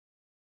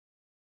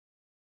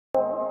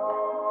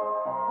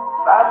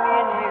about me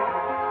and you.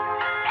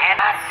 And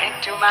I think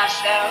to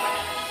myself,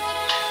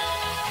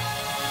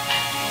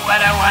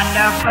 what a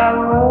wonderful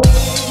world.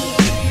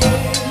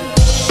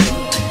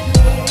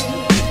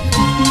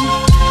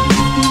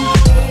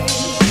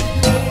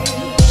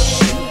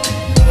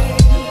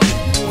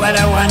 What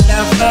a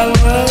wonderful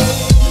world.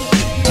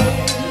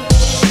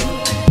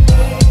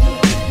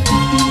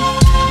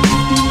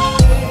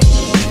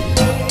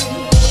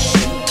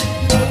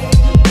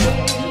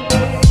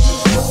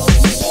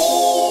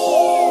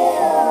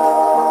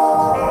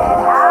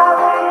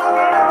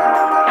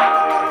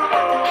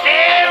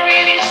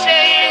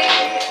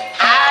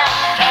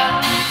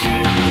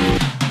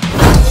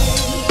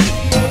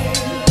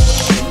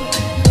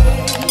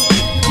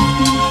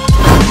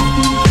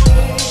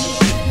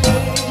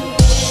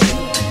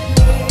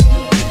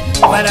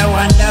 What a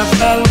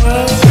wonderful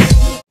world.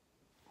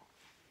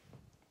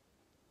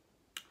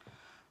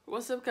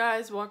 What's up,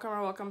 guys?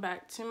 Welcome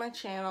back to my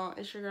channel.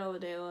 It's your girl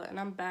Adela, and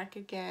I'm back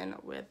again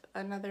with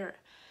another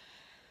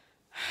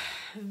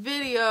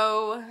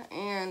video.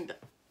 And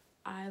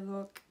I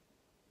look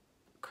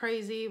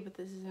crazy, but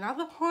this is not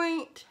the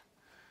point.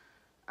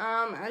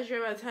 As you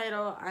read by the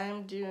title, I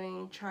am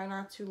doing Try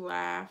Not to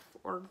Laugh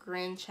or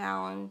Grin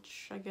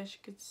challenge. I guess you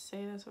could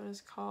say that's what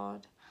it's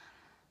called.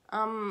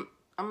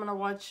 I'm gonna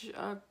watch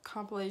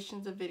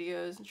compilations of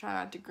videos and try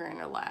not to grin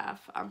or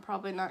laugh. I'm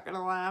probably not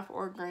gonna laugh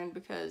or grin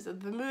because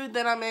of the mood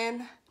that I'm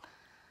in.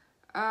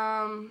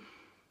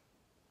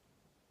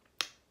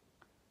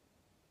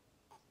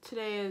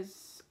 Today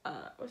is,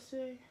 what's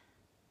today?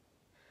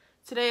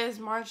 Today is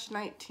March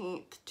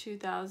 19th,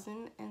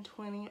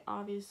 2020,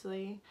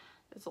 obviously.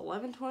 It's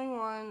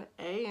 11:21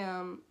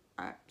 a.m.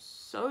 I'm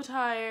so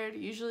tired.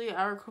 Usually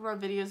I record my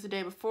videos the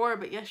day before,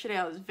 but yesterday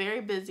I was very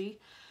busy.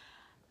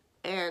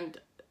 And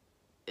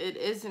it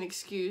is an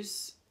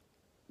excuse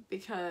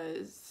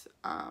because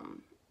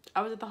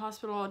I was at the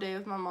hospital all day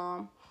with my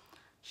mom.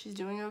 She's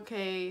doing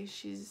okay.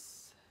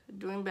 She's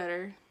doing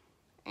better.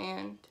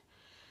 And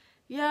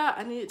yeah,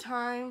 I needed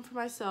time for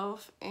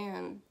myself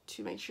and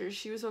to make sure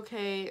she was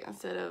okay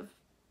instead of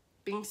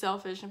being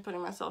selfish and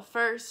putting myself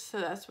first.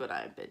 So that's what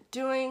I've been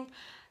doing.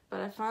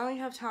 But I finally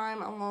have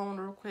time alone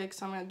real quick.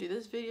 So I'm going to do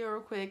this video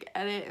real quick,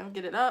 edit and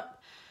get it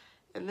up.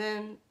 And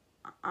then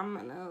I'm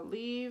going to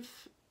leave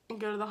and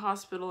go to the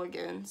hospital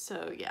again.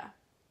 So yeah,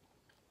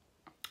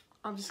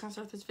 I'm just gonna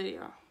start this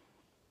video.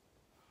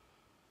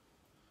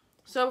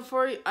 So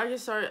before I get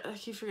started, I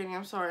keep forgetting,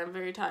 I'm sorry, I'm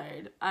very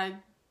tired. I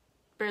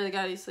barely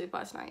got any sleep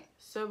last night.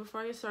 So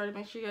before I get started,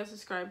 make sure you guys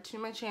subscribe to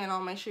my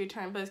channel. Make sure you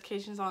turn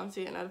notifications on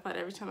so you get notified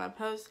every time I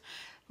post.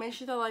 Make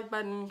sure the like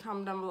button and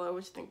comment down below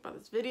what you think about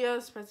this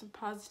video. Spread some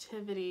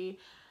positivity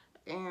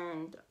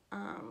and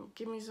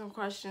give me some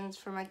questions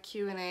for my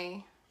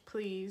Q&A,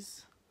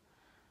 please.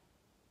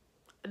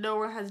 No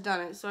one has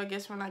done it, so I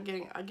guess I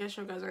guess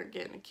you guys aren't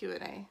getting a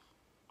Q&A.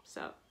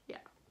 So,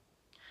 yeah.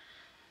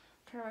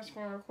 Turn my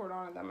screen record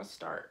on and then I'm gonna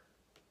start.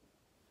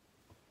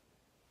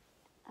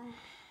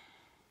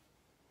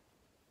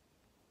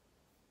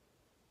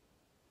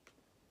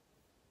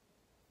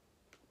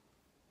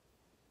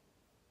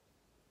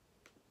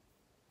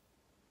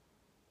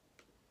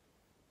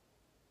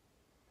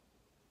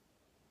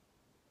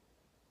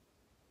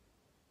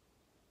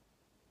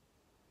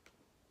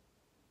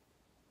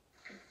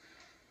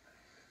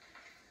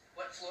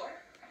 What floor?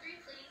 3,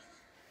 please.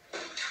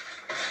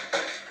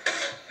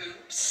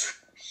 Oops.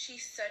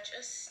 She's such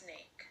a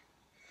snake.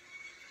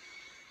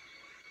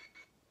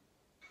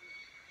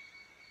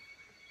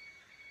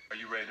 Are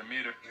you ready to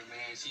meet her? Your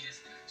man, she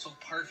just so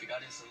perfect. I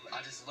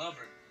just love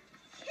her.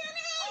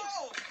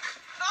 Oh!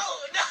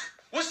 Oh, no!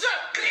 What's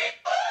up? You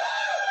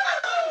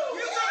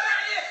come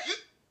right here!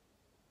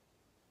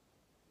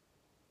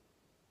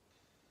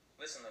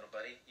 Listen, little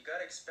buddy, you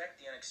gotta expect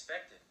the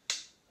unexpected.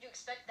 You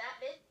expect that,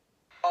 bitch?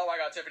 Oh my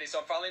god, Tiffany, so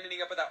I'm finally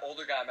meeting up with that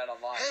older guy I met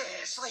online.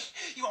 Hey, Ashley,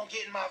 you won't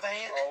get in my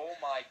van? Oh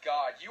my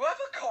god, you have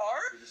a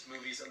car? This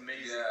movie's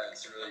amazing. Yeah,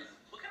 it's really...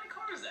 What kind of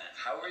car is that?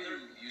 How are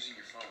you using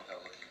your phone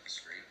without looking at the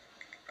screen?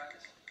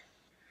 Practice.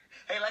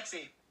 Hey,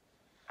 Lexi.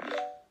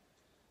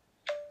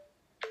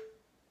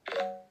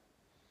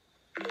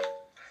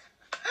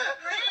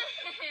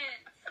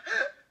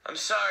 I'm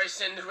sorry,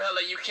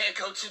 Cinderella, you can't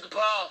go to the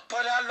ball.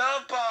 But I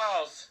love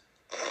balls.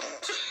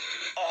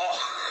 Oh!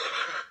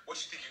 What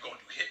you think you're going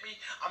to do, hit me?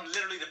 I'm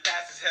literally the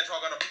fastest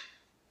hedgehog on the...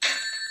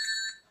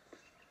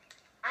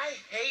 I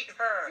hate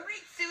her. You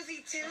hate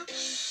Susie, too?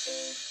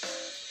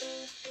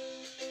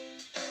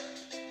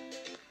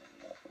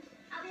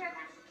 I'll be right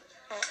back.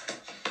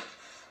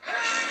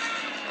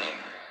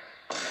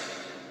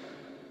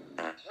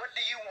 What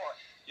do you want?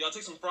 Y'all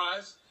take some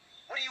fries?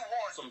 What do you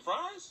want? Some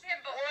fries? What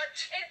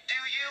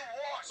do you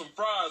want? Some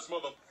fries,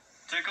 mother...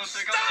 Tickle,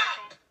 tickle,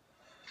 Stop! tickle.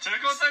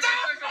 Tickle, tickle,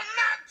 Stop! tickle. I'm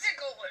not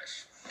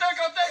ticklish.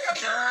 Tickle,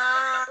 tickle.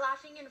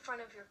 Laughing in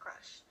front of your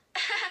crush.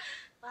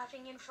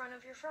 Laughing in front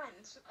of your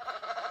friends.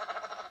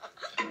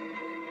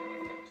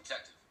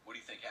 Detective, what do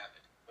you think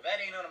happened? Well, that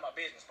ain't none of my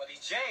business, but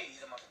these J's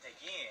I'm about to take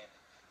in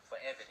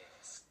for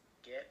evidence.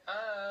 Get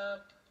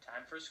up.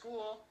 Time for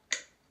school.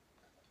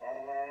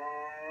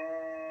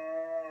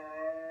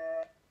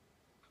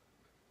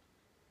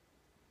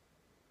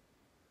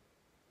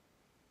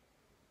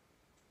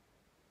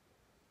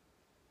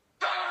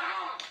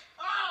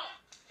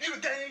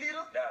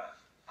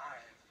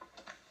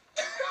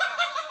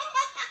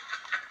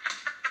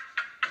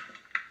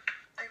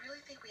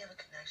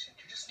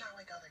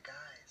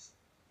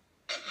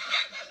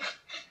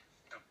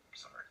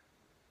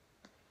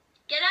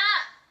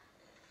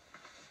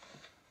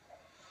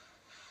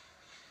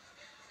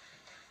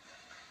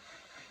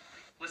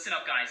 Listen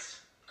up,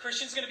 guys.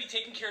 Christian's gonna be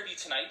taking care of you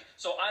tonight,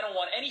 so I don't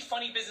want any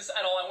funny business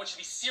at all. I want you to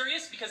be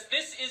serious because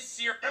this is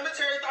serious. Him and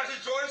Terry thought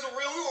his Jordans were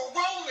real. We were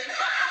rolling.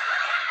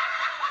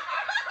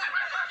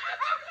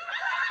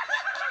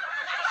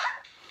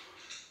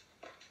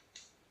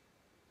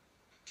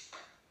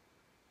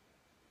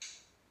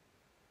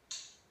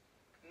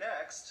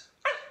 Next,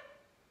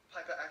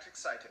 Piper, act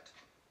excited.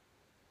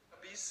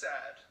 Be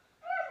sad.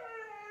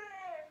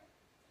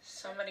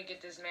 Somebody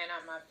get this man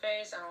out my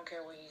face. I don't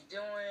care what he's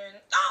doing.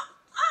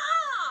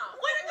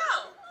 Where'd it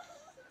go?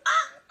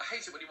 I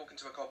hate it when you walk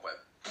into a cobweb.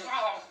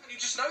 You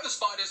just know the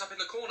spider's up in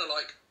the corner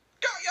like,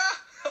 got ya!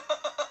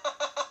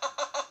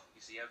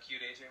 You see how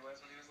cute AJ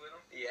was when he was little?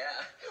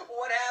 Yeah.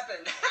 What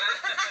happened?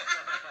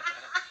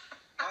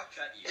 I'll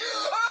cut you.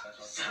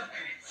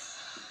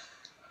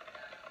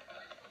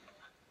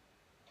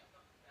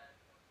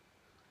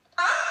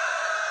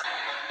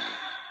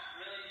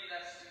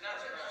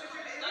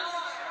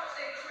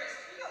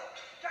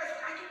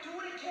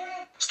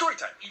 Story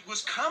time. It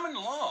was common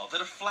law that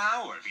a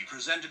flower be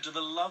presented to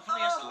the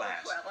loveliest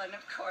lass. Well, and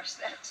of course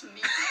that's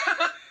me.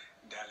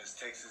 Dallas,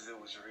 Texas, it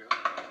was real.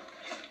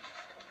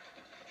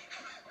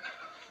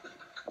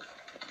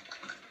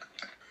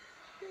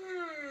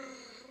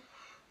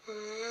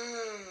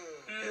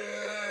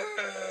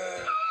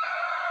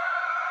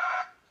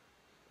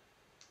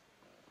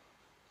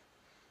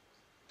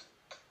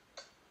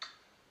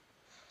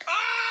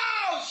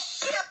 Oh,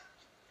 shit!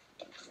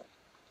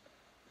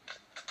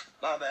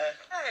 My bad.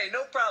 Hey,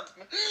 no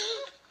problem.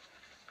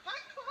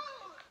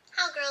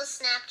 How girls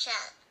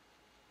Snapchat.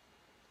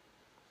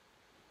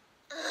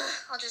 Ugh,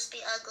 I'll just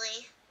be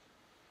ugly.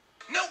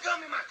 No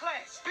gum in my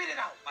class. Spit it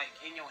out. Like,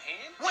 in your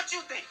hand? What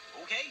you think,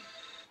 okay?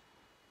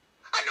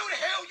 I know the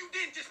hell you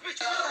didn't just bitch.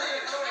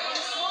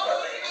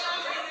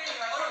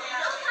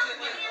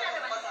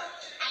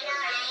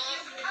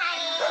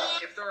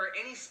 If there are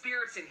any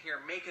spirits in here,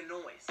 make a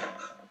noise.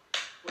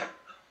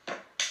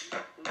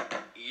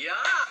 Yeah.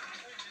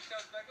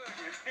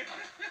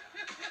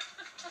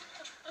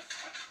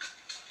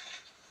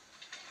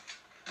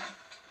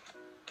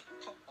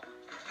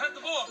 Pass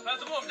the ball. Pass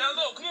the ball. Down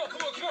low. Come on.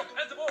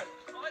 Pass the ball.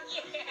 Oh,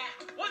 yeah.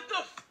 What the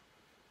f?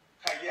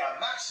 Hey, yeah,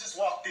 Max just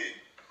walked in.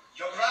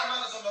 Your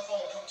grandmother's on the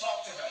phone. Come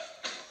talk to her.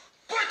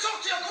 Boy,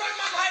 talk to your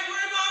grandmama. Hi,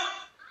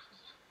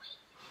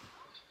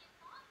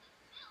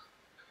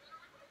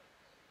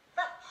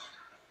 grandma.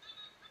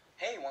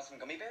 Hey, want some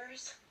gummy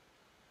bears?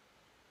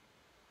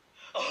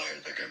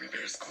 Are the gummy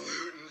bears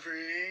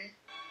gluten-free?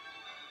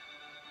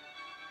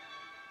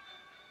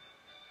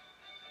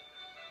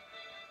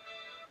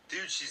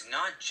 Dude, she's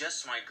not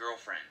just my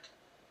girlfriend.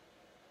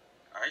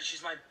 Alright,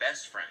 she's my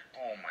best friend.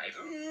 Oh my. Hey,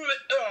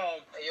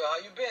 yo, how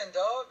you been,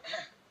 dog?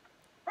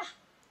 I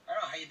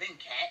don't know how you been,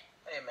 cat.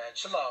 Hey, man,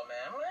 chill out,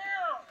 man.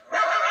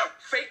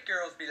 Fake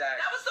girls be like.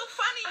 That was so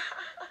funny.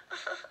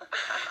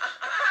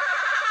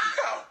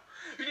 Yo,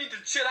 you need to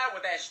chill out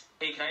with that shit.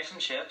 Hey, can I have some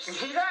chips?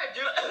 Yeah,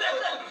 dude.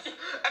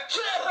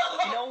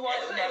 You know what?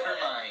 Never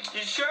mind.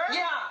 You sure?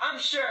 Yeah, I'm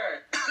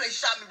sure. They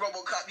shot me,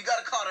 RoboCop. You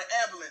gotta call the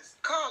ambulance.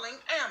 Calling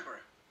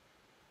Amber.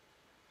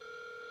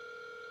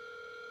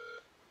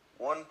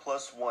 1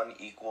 + 1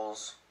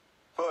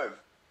 = 5.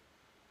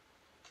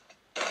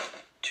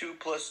 2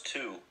 +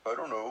 2, I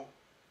don't know.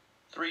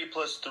 3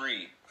 +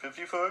 3,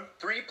 55?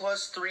 3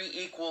 +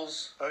 3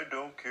 = I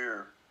don't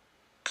care.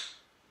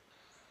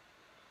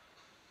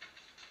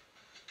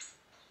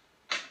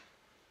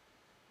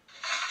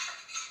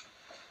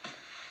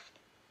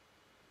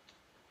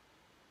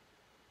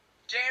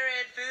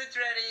 Jared, food's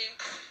ready.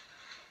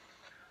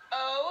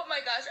 Oh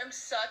my gosh, I'm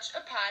such a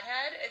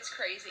pothead. It's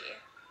crazy.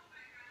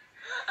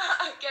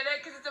 Get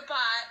it? Because it's a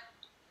pot.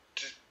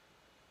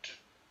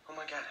 Oh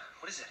my god,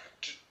 what is it?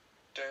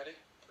 Daddy?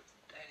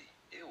 Daddy?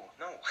 Ew,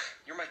 no.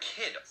 You're my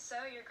kid.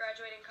 So, you're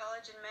graduating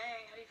college in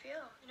May. How do you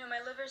feel? You know,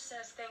 my liver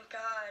says thank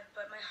God,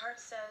 but my heart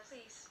says,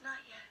 please, not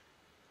yet.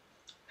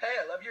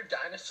 Hey, I love your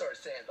dinosaur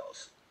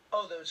sandals.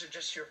 Oh, those are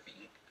just your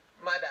feet.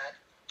 My bad.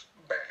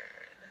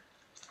 Burn.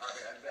 I'll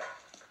be back.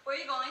 Where are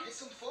you going? Get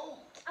some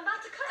food. I'm about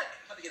to cook.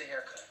 I'm about to get a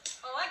haircut.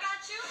 Oh, I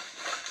got you.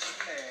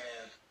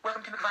 And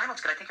Welcome to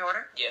McDonald's. Can I take your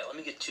order? Yeah, let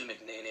me get 2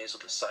 McNaynays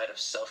with a side of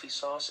selfie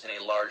sauce and a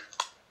large.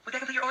 Would that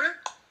complete your order?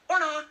 Or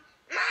not?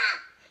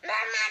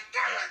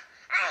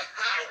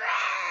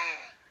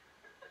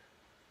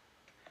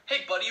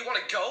 hey, buddy, you want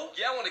to go?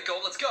 Yeah, I want to go.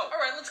 Let's go. All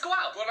right, let's go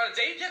out. Going on a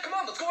date? Yeah, come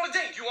on. Let's go on a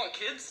date. You want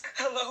kids?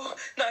 Hello,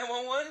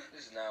 911.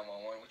 This is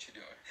 911. What you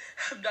doing?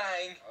 I'm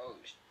dying. Oh,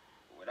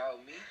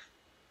 without me?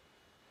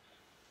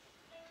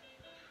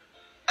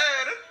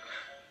 Adam.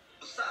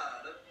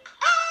 Sada.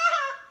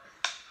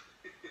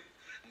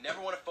 Never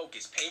want to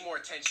focus. Pay more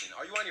attention.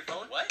 Are you on your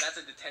phone? What? That's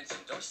a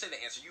detention. Don't say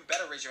the answer. You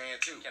better raise your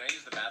hand, too. Can I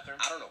use the bathroom?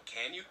 I don't know.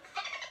 Can you?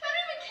 I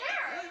don't even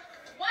care.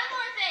 One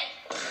more thing.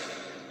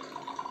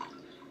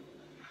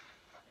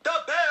 The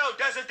bell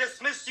doesn't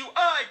dismiss you.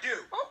 I do.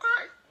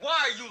 Okay.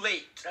 Why are you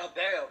late? The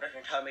bell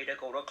doesn't tell me to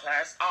go to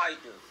class. I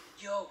do.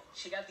 Yo,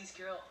 she got this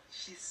girl.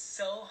 She's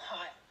so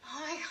hot. Oh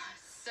my god,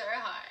 so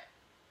hot.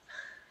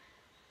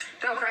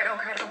 Don't cry, don't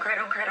cry, don't cry,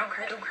 don't cry, don't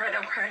cry, don't cry,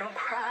 don't cry, don't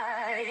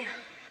cry.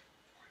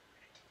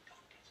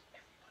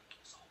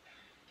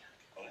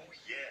 Oh,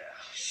 yeah.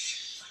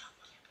 Shh.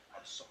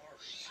 I'm sorry.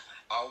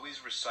 Always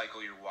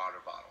recycle your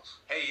water bottles.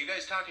 Hey, you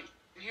guys talking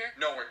here?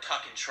 No, we're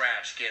talking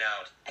trash. Get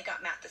out. I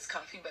got Matt this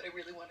coffee, but I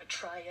really want to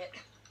try it.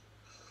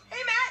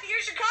 Hey, Matt,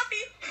 here's your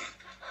coffee.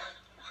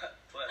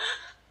 What?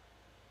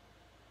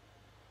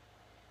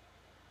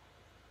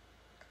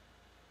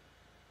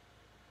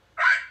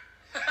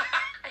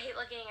 I hate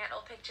looking at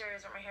old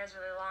pictures where my hair's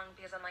really long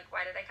because I'm like,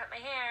 why did I cut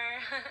my hair?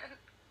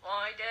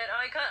 Why did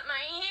I cut my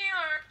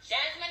hair?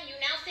 Jasmine, you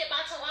now sit by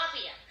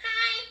tilapia.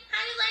 Hi.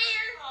 Hi,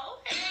 later. Oh,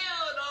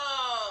 hell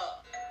no.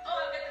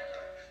 Oh,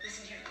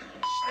 Listen here.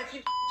 If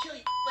you kill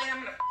you,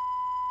 I'm gonna.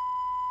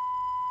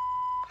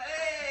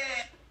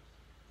 Hey.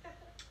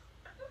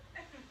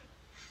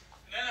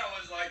 Then I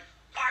was like,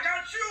 I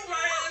got you,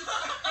 man.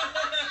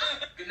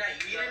 Good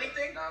night. You need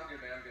anything? No, I'm good,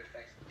 man. I'm good.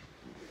 Thanks.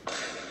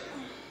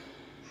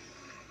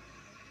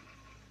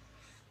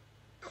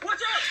 Watch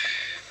out!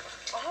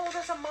 Oh,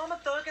 there's a mama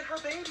thug and her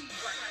baby.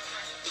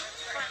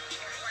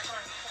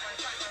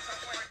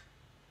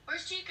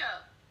 Where's Chico?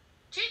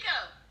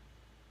 Chico!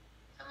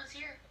 Someone's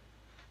here.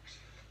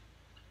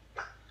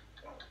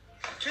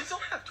 Kids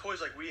don't have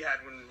toys like we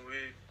had when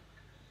we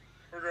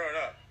were growing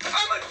up. I'm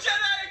a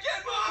Jedi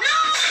again, Mom! No!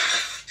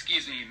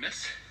 Excuse me,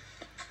 miss.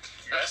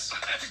 Yes?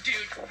 Dude,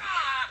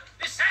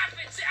 this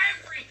happens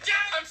every day.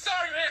 I'm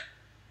sorry, man.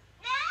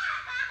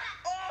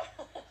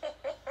 Oh!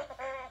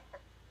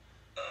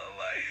 Oh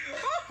my.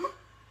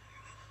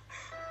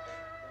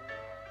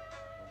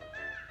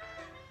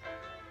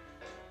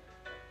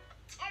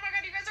 Oh my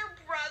god, you guys are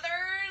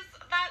brothers?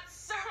 That's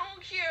so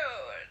cute.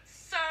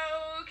 So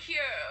cute.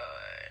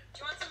 Do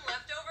you want some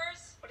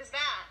leftovers? What is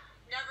that?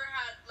 Never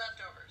had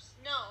leftovers.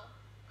 No,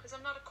 because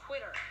I'm not a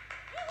quitter.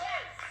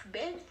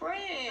 Big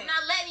friend. I'm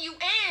not letting you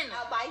in.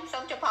 I'll buy you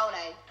some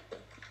Chipotle.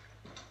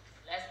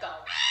 Let's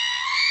go.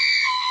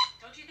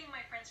 Don't you think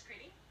my friend's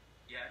pretty?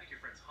 Yeah, I think your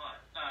friend's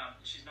hot.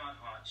 She's not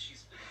hot.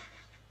 She's.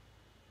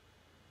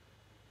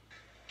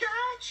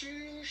 Got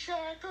you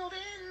shackled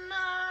in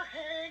my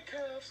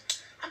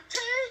handcuffs. I'm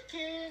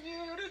taking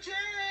you to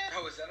jail.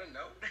 Oh, is that a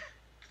note?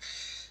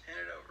 Hand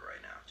it over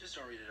right now. Just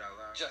don't read it out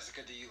loud.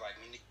 Jessica, do you like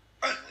me?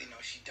 Ugly, no,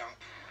 she don't.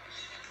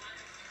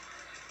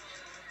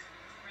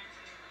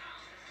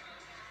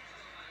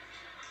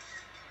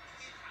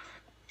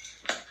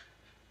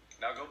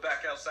 Now go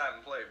back outside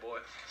and play, boy.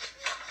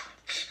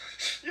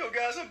 Yo,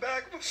 guys, I'm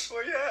back.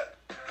 Where you at?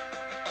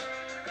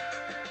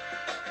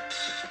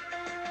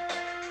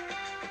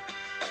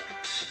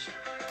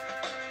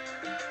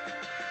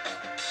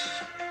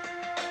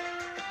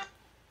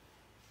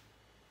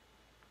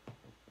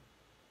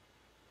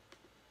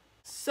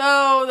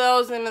 So that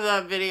was the end of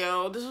that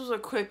video. This was a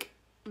quick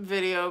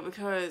video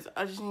because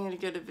I just needed to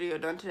get a video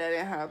done today. I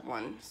didn't have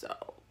one, so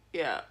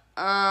yeah.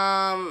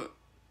 I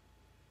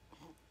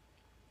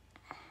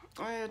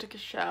need to take a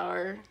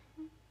shower.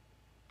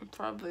 I'm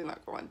probably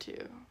not going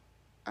to.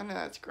 I know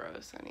that's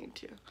gross. I need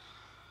to.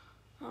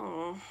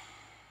 Oh.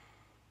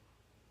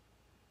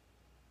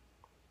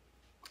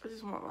 I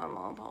just want my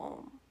mom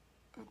home.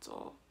 That's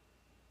all.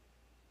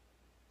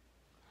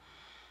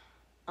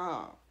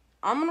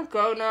 I'm gonna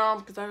go now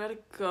because I gotta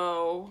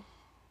go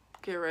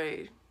get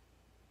ready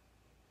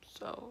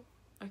so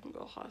I can go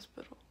to the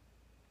hospital.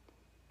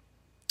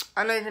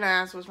 I know you're gonna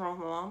ask what's wrong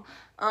with my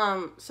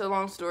mom. So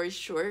long story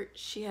short,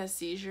 she has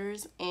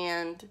seizures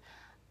and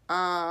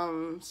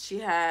she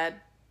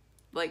had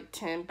like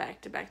 10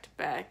 back to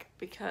back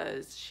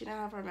because she didn't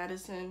have her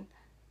medicine.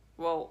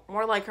 Well,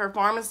 more like her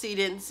pharmacy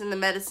didn't send the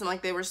medicine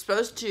like they were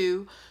supposed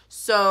to.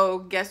 So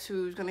guess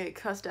who's gonna get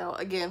cussed out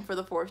again for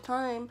the 4th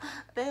time?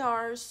 They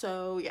are.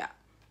 So yeah,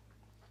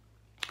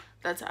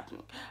 that's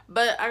happening.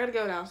 But I gotta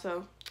go now,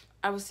 so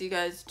I will see you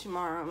guys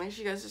tomorrow. Make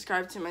sure you guys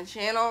subscribe to my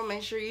channel.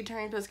 Make sure you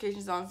turn your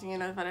notifications on so you get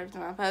notified every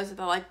time I post. Hit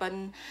the like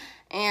button.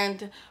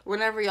 And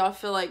whenever y'all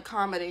feel like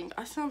commenting,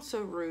 I sound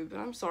so rude, but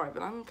I'm sorry,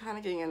 but I'm kind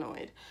of getting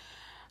annoyed.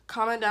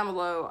 Comment down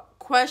below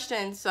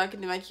questions so I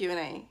can do my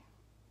Q&A.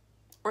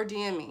 Or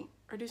DM me.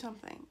 Or do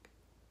something.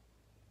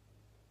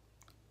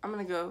 I'm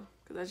gonna go.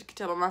 Because as you can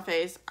tell by my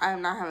face, I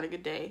am not having a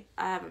good day.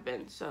 I haven't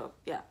been. So,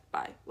 yeah.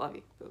 Bye. Love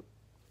you. Boo.